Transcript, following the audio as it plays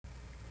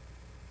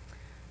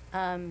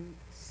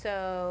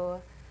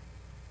So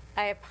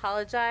I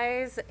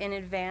apologize in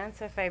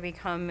advance if I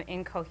become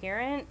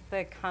incoherent.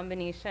 The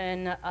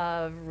combination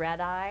of red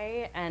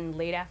eye and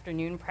late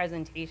afternoon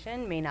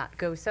presentation may not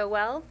go so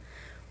well,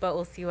 but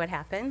we'll see what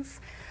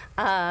happens.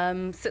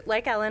 So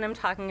like Ellen, I'm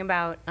talking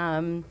about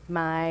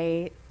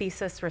my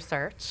thesis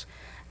research,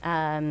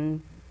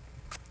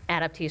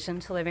 adaptation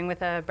to living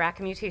with a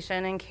BRCA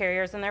mutation and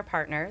carriers and their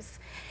partners.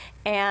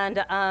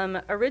 And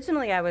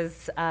originally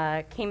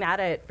I came at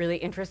it really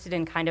interested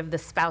in kind of the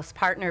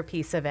spouse-partner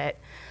piece of it,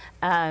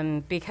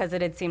 because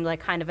it had seemed like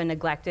kind of a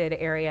neglected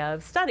area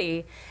of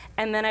study.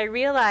 And then I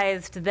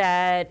realized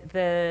that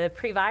the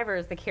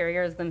previvors, the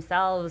carriers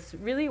themselves,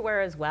 really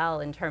were as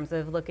well in terms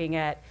of looking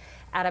at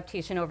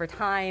adaptation over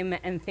time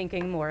and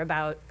thinking more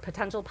about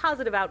potential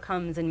positive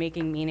outcomes and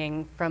making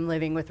meaning from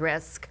living with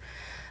risk.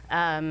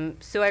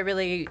 So I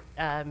really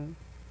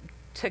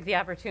took the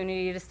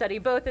opportunity to study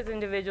both as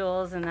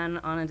individuals and then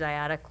on a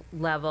dyadic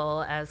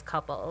level as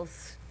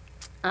couples.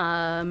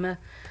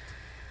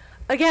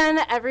 Again,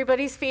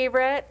 everybody's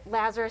favorite,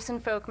 Lazarus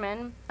and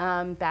Folkman,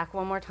 back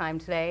one more time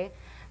today.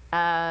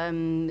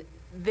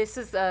 This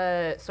is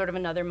sort of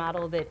another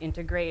model that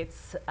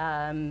integrates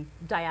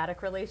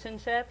dyadic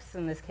relationships,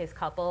 in this case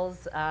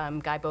couples,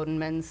 Guy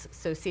Bodenman's,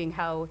 so seeing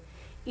how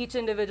each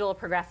individual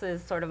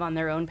progresses sort of on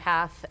their own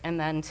path and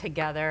then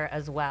together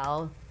as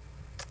well.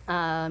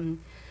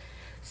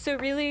 So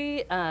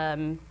really,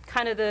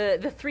 kind of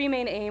the three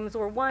main aims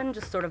were, one,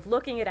 just sort of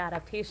looking at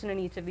adaptation in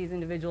each of these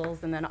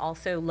individuals, and then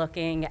also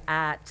looking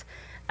at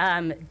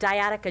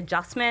dyadic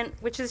adjustment,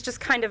 which is just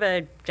kind of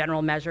a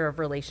general measure of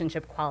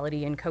relationship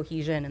quality and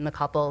cohesion in the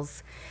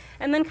couples,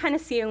 and then kind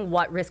of seeing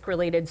what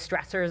risk-related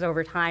stressors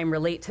over time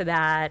relate to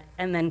that,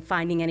 and then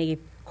finding any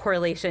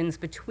correlations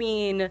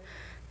between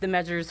the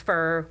measures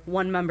for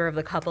one member of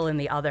the couple and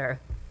the other.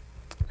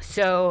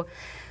 So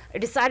I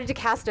decided to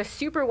cast a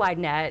super wide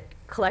net,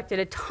 collected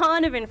a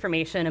ton of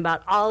information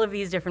about all of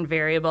these different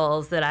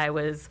variables that I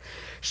was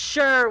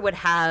sure would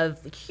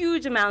have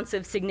huge amounts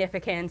of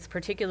significance,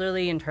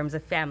 particularly in terms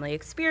of family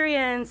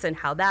experience and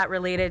how that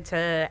related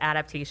to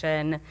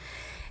adaptation.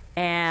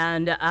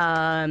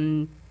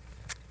 And,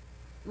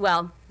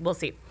 well, we'll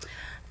see.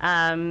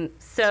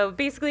 So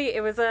basically,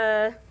 it was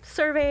a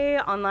survey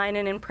online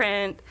and in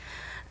print,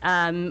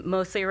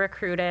 mostly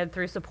recruited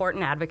through support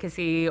and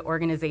advocacy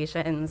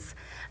organizations.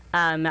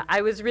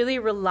 I was really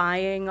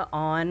relying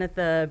on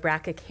the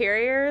BRCA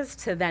carriers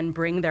to then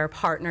bring their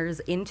partners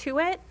into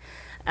it.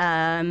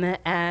 And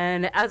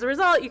as a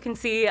result, you can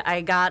see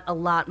I got a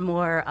lot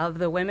more of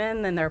the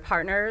women than their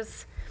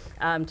partners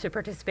to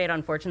participate,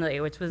 unfortunately,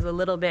 which was a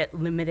little bit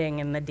limiting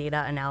in the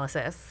data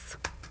analysis.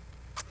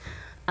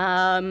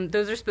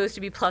 Those are supposed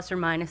to be plus or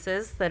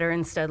minuses that are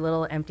instead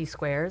little empty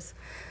squares.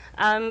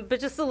 But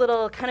just a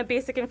little kind of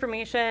basic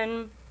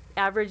information.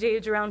 Average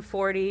age around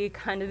 40,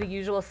 kind of the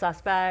usual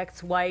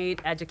suspects,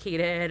 white,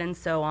 educated, and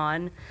so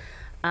on.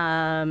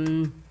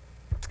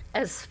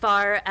 As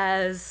far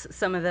as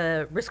some of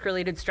the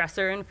risk-related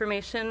stressor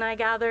information I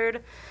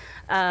gathered,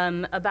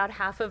 about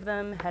half of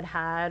them had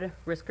had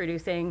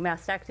risk-reducing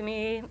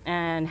mastectomy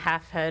and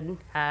half had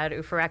had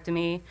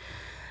oophorectomy.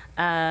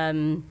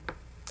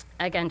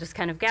 Again, just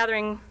kind of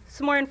gathering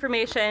some more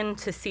information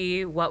to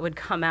see what would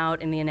come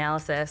out in the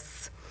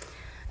analysis.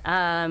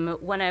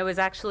 When I was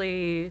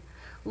actually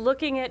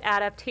looking at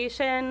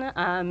adaptation,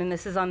 and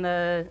this is on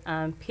the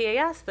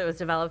PAS that was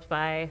developed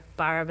by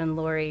Barb and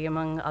Lori,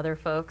 among other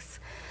folks.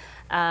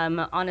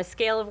 On a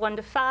scale of 1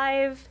 to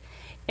 5,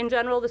 in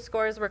general, the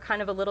scores were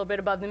kind of a little bit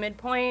above the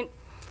midpoint.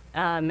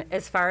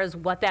 As far as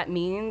what that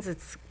means,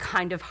 it's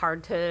kind of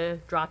hard to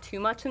draw too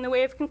much in the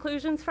way of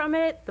conclusions from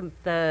it.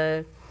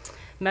 The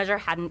measure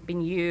hadn't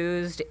been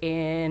used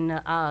in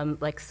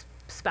like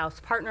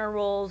spouse-partner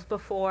roles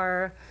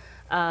before,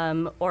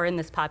 or in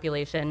this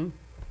population.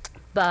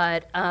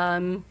 But,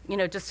 you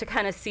know, just to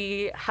kind of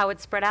see how it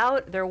spread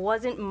out, there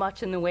wasn't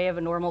much in the way of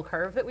a normal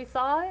curve that we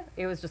saw.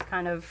 It was just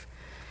kind of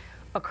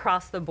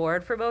across the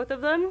board for both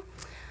of them.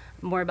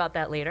 More about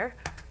that later.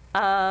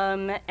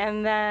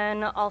 And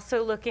then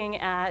also looking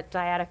at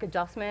dyadic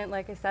adjustment,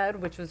 like I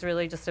said, which was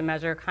really just a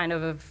measure kind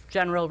of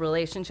general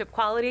relationship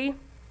quality,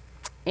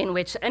 in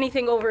which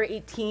anything over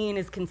 18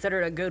 is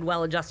considered a good,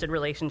 well-adjusted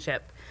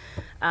relationship,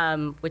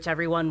 which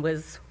everyone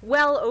was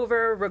well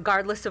over,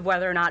 regardless of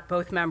whether or not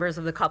both members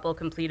of the couple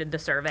completed the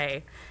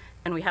survey.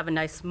 And we have a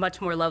nice,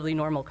 much more lovely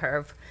normal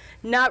curve.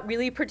 Not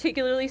really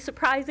particularly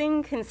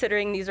surprising,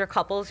 considering these are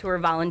couples who are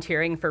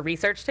volunteering for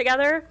research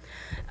together.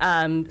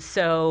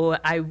 So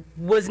I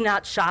was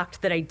not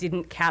shocked that I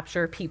didn't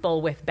capture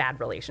people with bad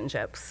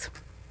relationships.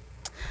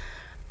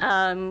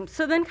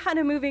 So then kind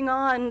of moving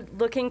on,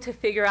 looking to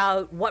figure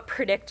out what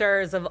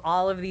predictors of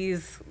all of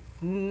these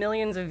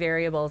millions of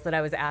variables that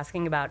I was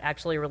asking about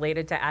actually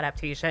related to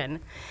adaptation.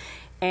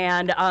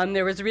 And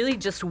there was really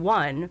just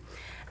one,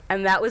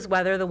 and that was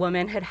whether the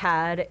woman had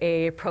had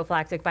a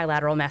prophylactic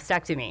bilateral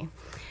mastectomy.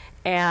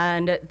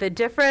 And the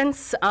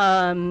difference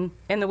in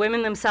the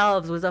women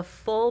themselves was a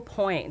full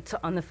point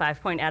on the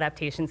 5-point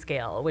adaptation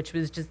scale, which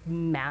was just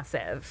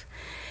massive.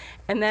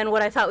 And then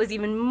what I thought was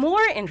even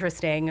more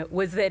interesting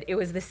was that it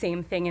was the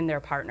same thing in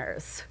their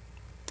partners.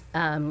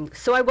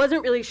 So I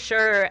wasn't really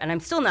sure, and I'm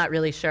still not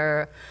really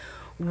sure,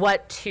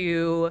 what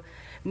to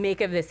make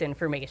of this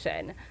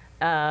information.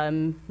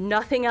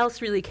 Nothing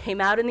else really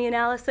came out in the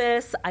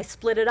analysis. I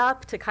split it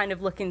up to kind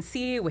of look and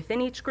see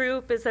within each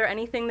group, is there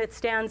anything that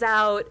stands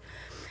out?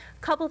 A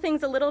couple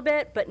things a little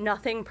bit, but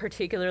nothing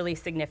particularly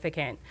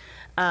significant.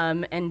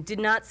 And did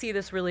not see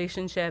this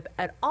relationship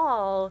at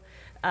all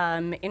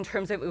in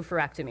terms of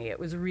oophorectomy. It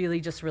was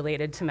really just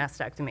related to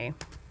mastectomy.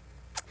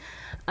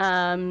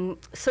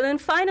 So then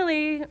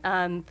finally,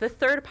 the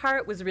third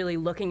part was really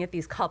looking at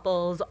these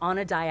couples on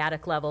a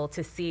dyadic level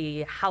to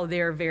see how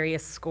their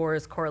various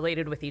scores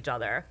correlated with each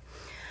other.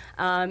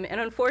 And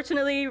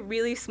unfortunately,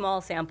 really small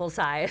sample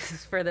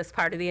size for this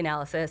part of the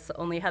analysis,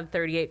 only had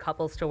 38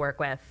 couples to work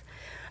with.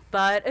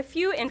 But a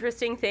few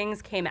interesting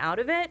things came out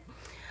of it.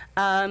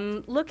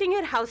 Looking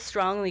at how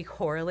strongly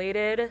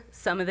correlated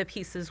some of the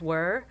pieces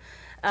were,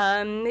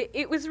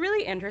 it was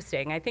really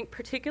interesting. I think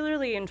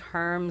particularly in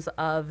terms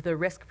of the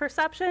risk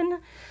perception,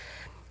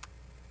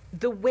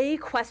 the way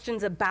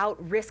questions about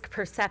risk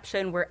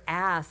perception were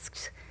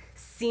asked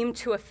seemed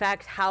to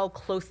affect how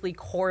closely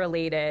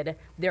correlated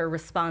their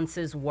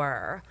responses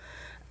were.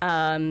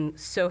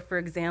 So for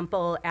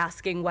example,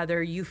 asking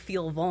whether you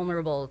feel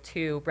vulnerable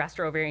to breast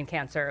or ovarian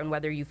cancer and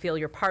whether you feel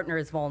your partner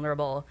is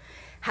vulnerable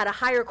had a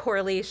higher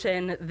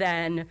correlation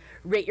than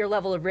rate your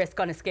level of risk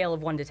on a scale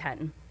of 1 to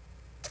 10.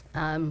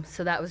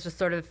 So that was just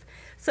sort of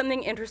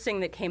something interesting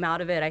that came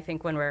out of it, I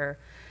think, when we're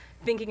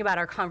thinking about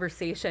our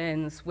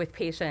conversations with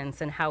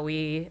patients and how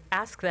we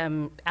ask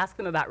them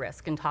about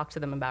risk and talk to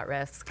them about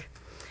risk.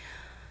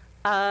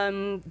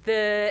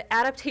 The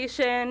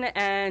adaptation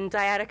and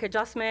dyadic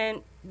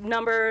adjustment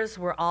numbers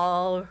were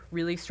all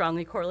really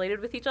strongly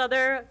correlated with each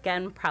other.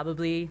 Again,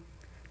 probably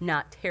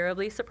not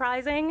terribly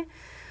surprising.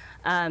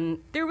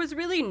 There was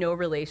really no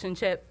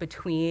relationship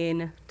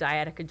between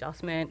dyadic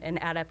adjustment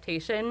and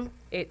adaptation.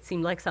 It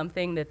seemed like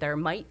something that there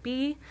might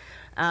be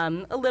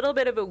a little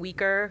bit of a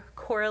weaker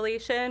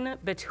correlation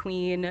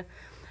between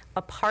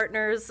a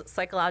partner's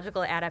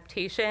psychological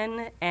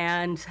adaptation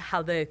and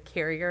how the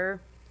carrier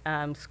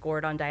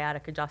scored on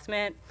dyadic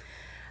adjustment.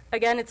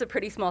 Again, it's a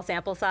pretty small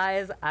sample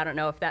size. I don't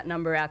know if that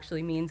number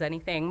actually means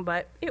anything,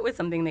 but it was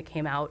something that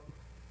came out.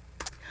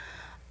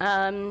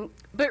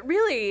 But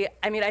really,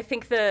 I mean, I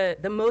think the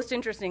most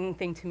interesting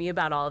thing to me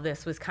about all of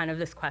this was kind of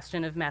this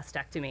question of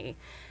mastectomy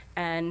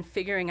and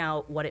figuring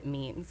out what it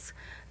means.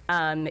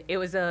 It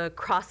was a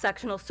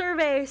cross-sectional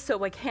survey,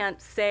 so I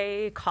can't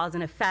say cause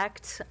and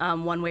effect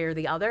one way or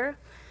the other.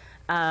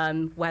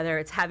 Whether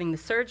it's having the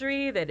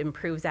surgery that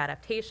improves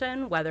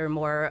adaptation, whether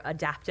more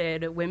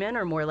adapted women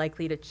are more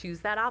likely to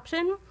choose that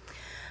option.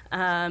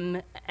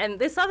 And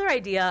this other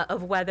idea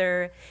of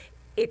whether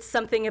it's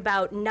something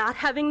about not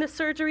having the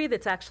surgery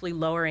that's actually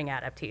lowering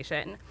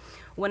adaptation.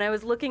 When I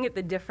was looking at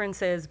the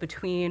differences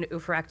between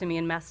oophorectomy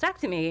and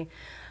mastectomy,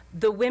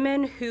 the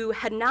women who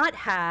had not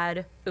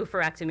had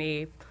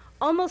oophorectomy,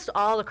 almost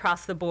all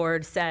across the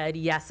board said,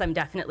 yes, I'm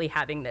definitely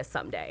having this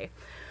someday.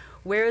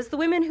 Whereas the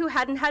women who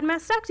hadn't had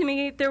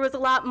mastectomy, there was a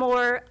lot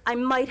more, I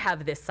might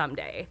have this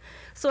someday.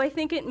 So I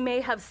think it may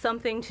have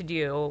something to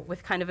do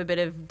with kind of a bit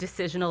of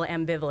decisional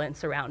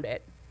ambivalence around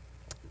it.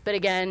 But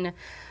again,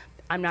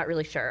 I'm not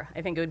really sure.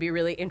 I think it would be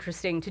really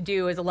interesting to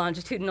do as a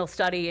longitudinal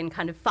study and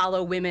kind of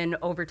follow women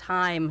over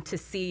time to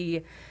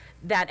see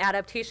that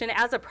adaptation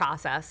as a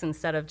process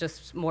instead of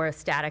just more a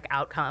static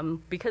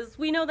outcome, because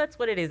we know that's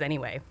what it is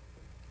anyway.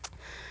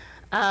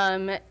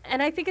 And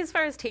I think as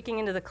far as taking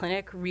into the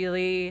clinic,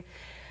 really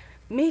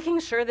making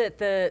sure that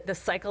the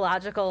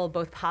psychological,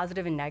 both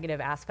positive and negative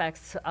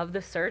aspects of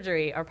the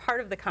surgery are part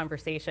of the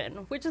conversation,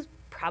 which is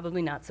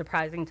probably not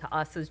surprising to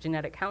us as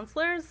genetic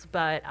counselors,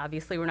 but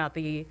obviously we're not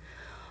the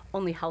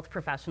only health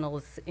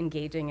professionals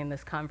engaging in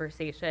this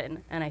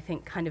conversation. And I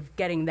think kind of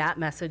getting that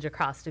message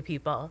across to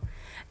people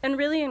and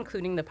really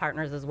including the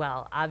partners as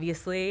well.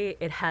 Obviously,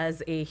 it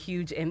has a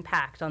huge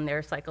impact on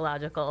their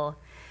psychological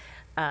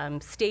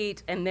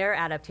state and their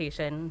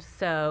adaptation.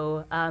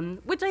 So,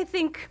 which I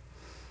think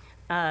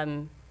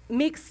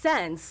makes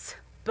sense,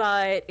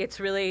 but it's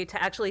really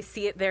to actually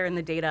see it there in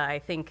the data, I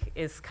think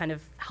is kind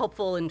of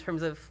helpful in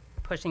terms of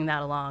pushing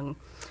that along.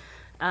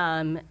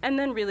 And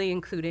then really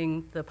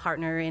including the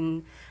partner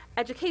in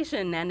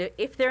education, and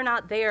if they're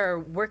not there,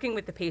 working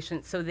with the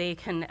patient so they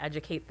can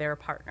educate their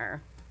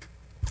partner.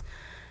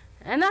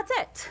 And that's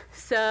it.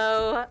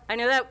 So I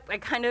know that I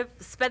kind of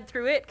sped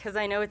through it because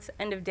I know it's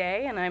end of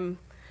day and I'm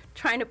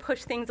trying to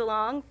push things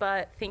along,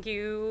 but thank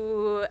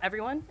you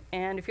everyone.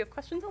 And if you have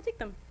questions, I'll take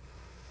them.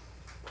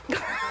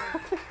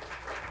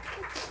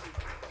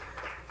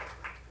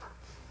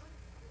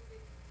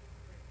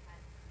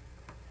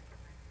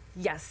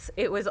 Yes,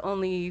 it was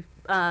only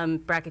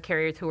BRCA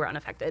carriers who were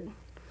unaffected.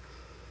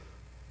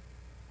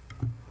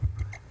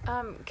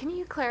 Can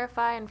you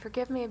clarify, and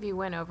forgive me if you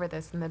went over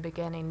this in the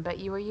beginning, but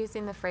you were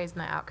using the phrase in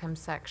the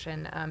outcomes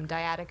section,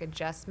 dyadic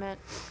adjustment.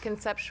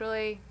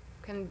 Conceptually,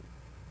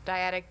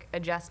 dyadic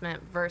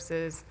adjustment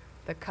versus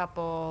the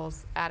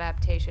couple's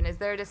adaptation? Is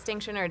there a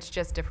distinction, or it's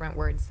just different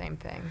words, same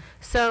thing?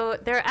 So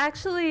they're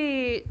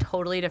actually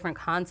totally different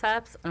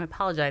concepts. And I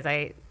apologize,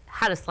 I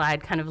had a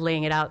slide kind of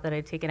laying it out that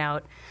I'd taken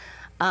out.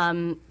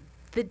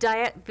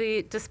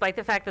 Despite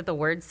the fact that the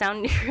words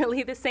sound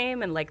nearly the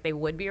same and like they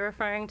would be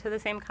referring to the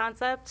same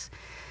concept,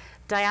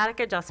 dyadic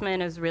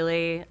adjustment is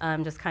really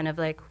just kind of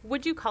like,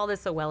 would you call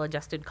this a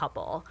well-adjusted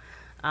couple?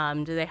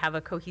 Do they have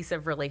a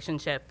cohesive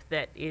relationship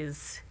that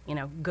is,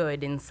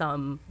 good in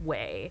some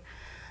way?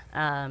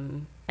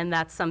 And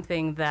that's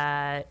something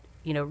that,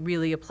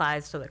 really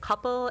applies to the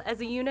couple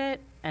as a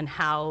unit, and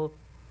how,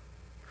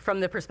 from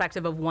the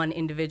perspective of one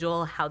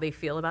individual, how they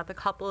feel about the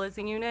couple as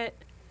a unit.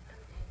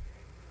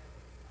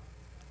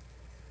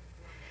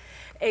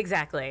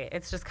 Exactly.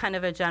 It's just kind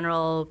of a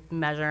general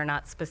measure,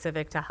 not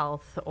specific to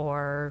health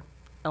or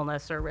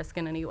illness or risk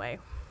in any way.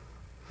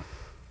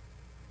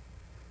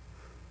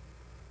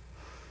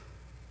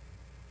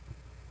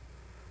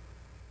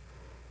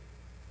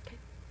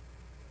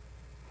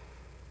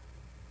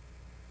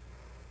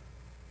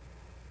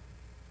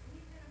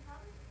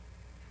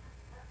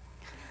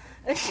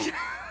 Okay.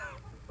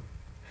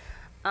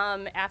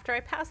 After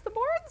I pass the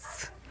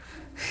boards?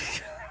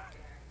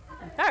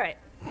 All right.